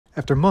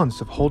After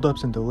months of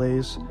holdups and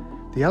delays,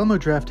 the Alamo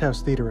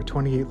Drafthouse Theater at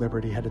 28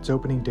 Liberty had its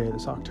opening day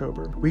this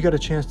October. We got a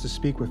chance to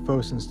speak with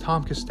Fosun's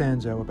Tom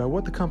Costanzo about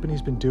what the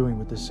company's been doing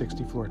with this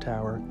 60-floor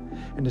tower,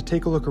 and to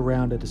take a look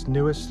around at its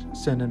newest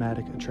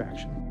cinematic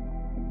attraction.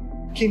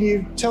 Can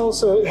you tell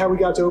us how we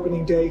got to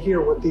opening day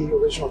here, what the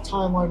original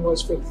timeline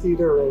was for the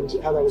theater, and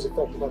how that was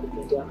affected by the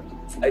pandemic?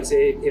 I'd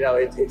say,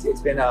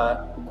 it's been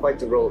quite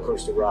the roller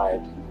coaster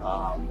ride.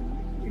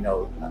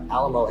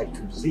 Alamo had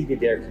completed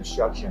their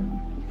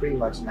construction pretty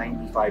much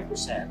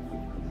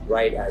 95%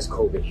 right as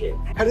COVID hit.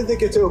 How did they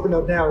get to open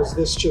up now? Is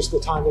this just the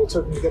time that it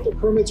took them to get their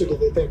permits, or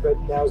did they think that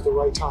now is the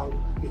right time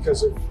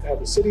because of how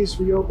the city's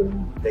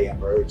reopening? They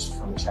emerged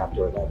from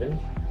Chapter 11,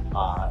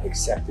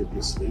 accepted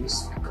this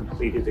lease,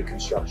 completed the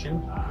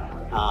construction,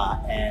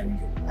 and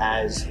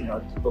as you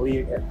know,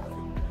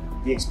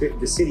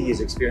 the city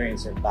is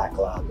experiencing a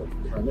backlog of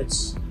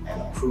permits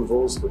and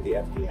approvals with the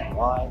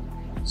FDNY.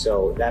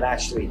 So that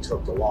actually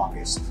took the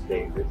longest.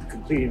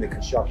 Completing the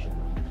construction,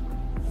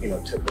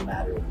 took a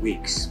matter of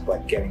weeks,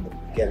 but getting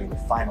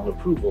the final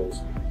approvals,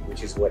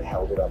 which is what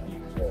held it up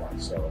even more.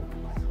 So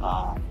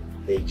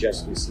they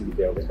just received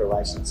their liquor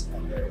license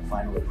and their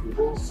final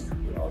approvals,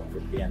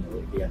 at the end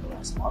of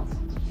last month.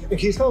 And can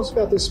you tell us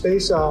about this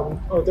space?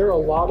 Are there a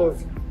lot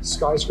of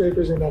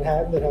skyscrapers in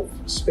Manhattan that have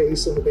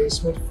space in the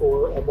basement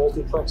for a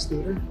multiplex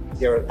theater?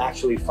 There are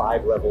actually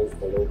 5 levels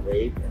below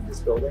grade in this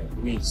building.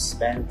 We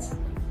spent,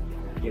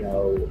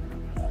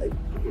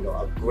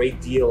 a great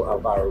deal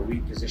of our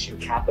reposition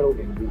capital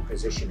in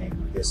repositioning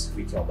this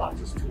retail box.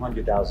 It's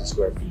 200,000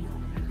 square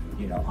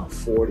feet, on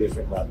 4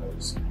 different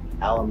levels.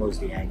 Alamo's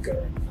the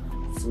anchor,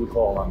 food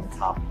hall on the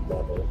top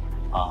level,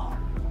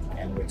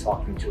 and we're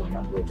talking to a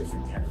number of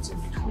different tenants in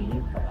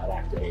between about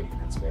activating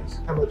that space.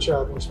 How much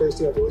more space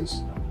do you have to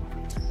lease?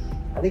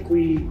 I think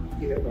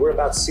we're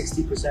about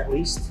 60%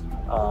 leased.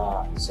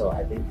 So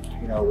I think,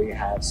 we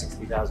have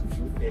 60,000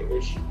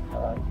 feet-ish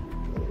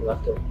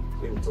left to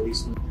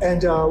lease.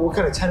 And what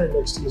kind of tenant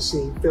mix do you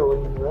see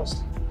filling in the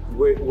rest?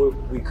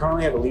 We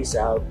currently have a lease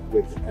out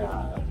with,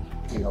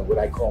 what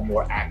I call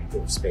more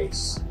active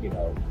space,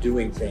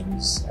 doing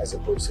things as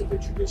opposed to the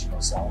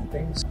traditional selling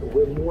things.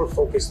 We're more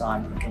focused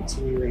on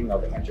continuing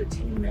of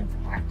entertainment,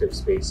 active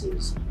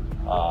spaces,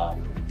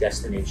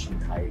 destination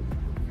type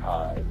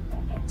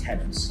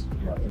tenants.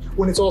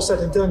 When it's all said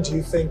and done, do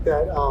you think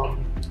that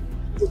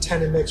the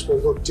tenant mix will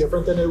look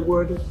different than it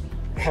would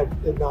had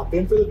it not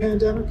been for the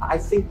pandemic? I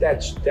think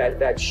that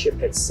ship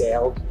had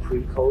sailed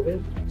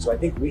pre-COVID. So I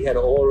think we had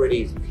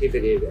already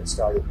pivoted and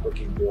started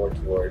looking more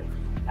toward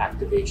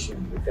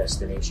activation with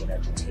destination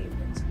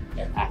entertainment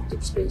and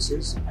active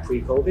spaces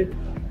pre-COVID.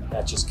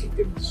 That just kicked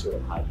into sort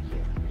of high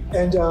gear.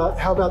 And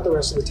how about the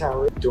rest of the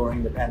tower?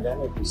 During the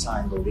pandemic, we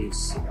signed the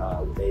lease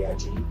with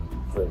AIG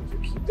to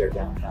keep their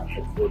downtown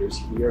headquarters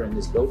here in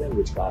this building,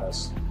 which got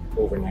us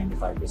over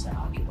 95%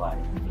 occupied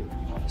in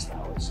this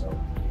tower. So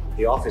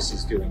the office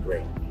is doing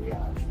great. We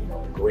have,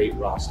 a great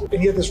roster.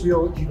 And you have this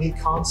real unique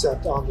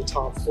concept on the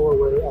top floor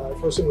where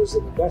Fosun was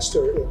an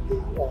investor in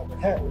the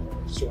Manhattan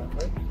restaurant,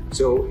 right?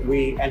 So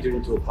we entered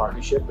into a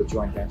partnership, a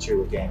joint venture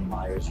with Danny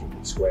Meyer's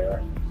Union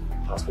Square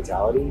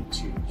Hospitality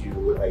to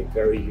do a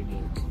very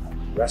unique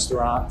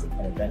restaurant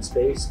and event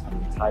space on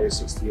the entire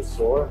 60th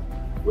floor,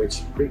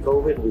 which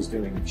pre-COVID was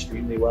doing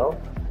extremely well.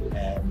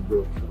 And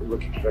we're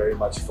looking very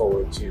much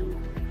forward to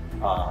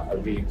a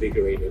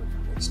reinvigorated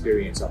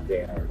experience up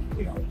there,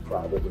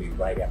 probably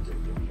right after the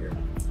new year.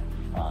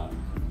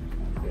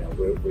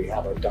 We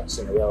have our ducks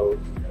in a row.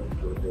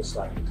 We're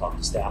starting to talk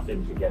to staff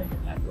into getting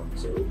in that room.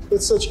 So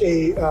it's such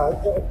a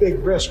big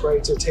risk,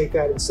 right, to take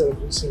that instead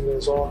of leasing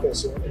his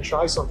office and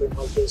try something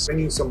like this.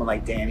 Bringing someone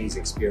like Danny's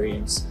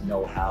experience,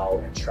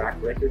 know-how, and track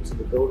record to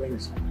the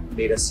buildings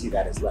made us see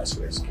that as less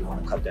risk. You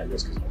want to cut that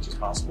risk as much as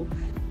possible.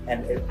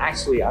 And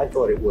actually, I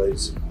thought it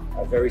was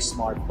a very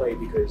smart play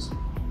because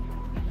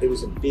it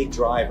was a big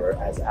driver,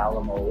 as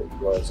Alamo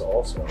was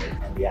also,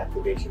 and the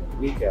activation of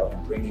retail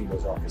and bringing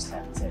those office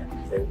tenants in.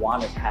 They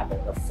wanted to have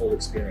a full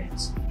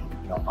experience,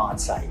 on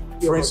site.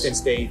 For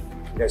instance,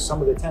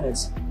 some of the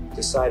tenants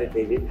decided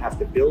they didn't have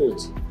to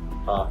build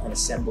an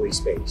assembly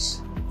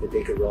space, that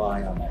they could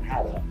rely on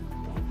Manhattan,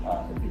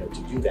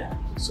 to do that,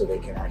 so they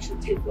can actually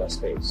take less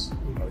space.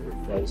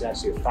 That was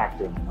actually a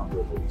factor in the number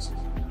of leases.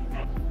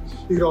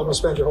 You could almost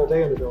spend your whole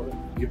day in the building.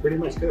 You pretty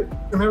much could.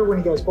 I remember when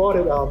you guys bought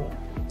it,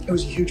 it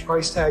was a huge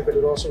price tag, but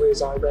it also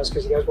raised eyebrows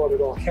because you guys bought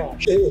it all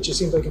cash. It just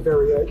seems like a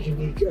very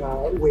unique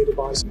way to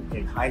buy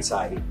something. In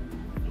hindsight,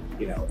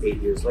 8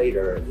 years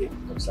later, it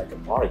looks like a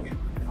bargain.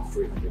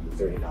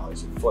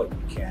 $330 a foot.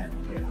 You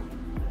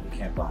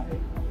can't buy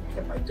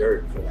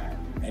dirt for that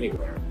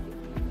anywhere.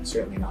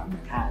 Certainly not in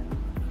Manhattan.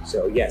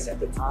 So yes, at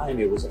the time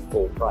it was a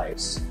full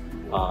price.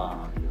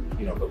 But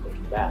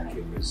looking back,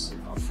 it was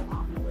a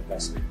phenomenal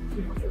investment,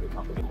 for the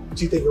company.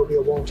 Do you think it'll be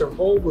a long-term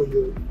hold? Will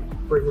you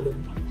bring in a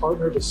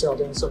partner to sell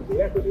down some of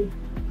the equity?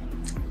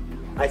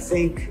 I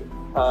think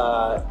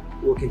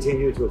we'll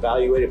continue to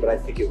evaluate it, but I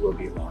think it will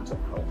be a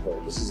long-term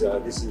hold. This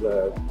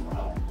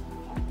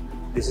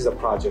is a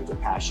project of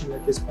passion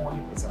at this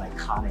point. It's an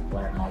iconic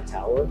landmark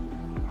tower.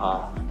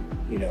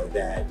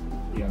 that,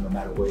 no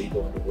matter where you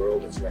go in the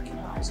world, it's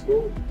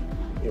recognizable.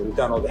 We've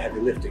done all the heavy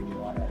lifting. You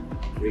want to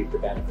reap the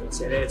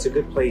benefits. And it's a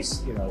good place,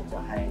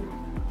 to hang,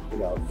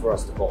 for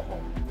us to call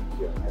home.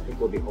 I think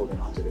we'll be holding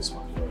on to this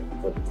one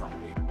for the time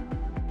being.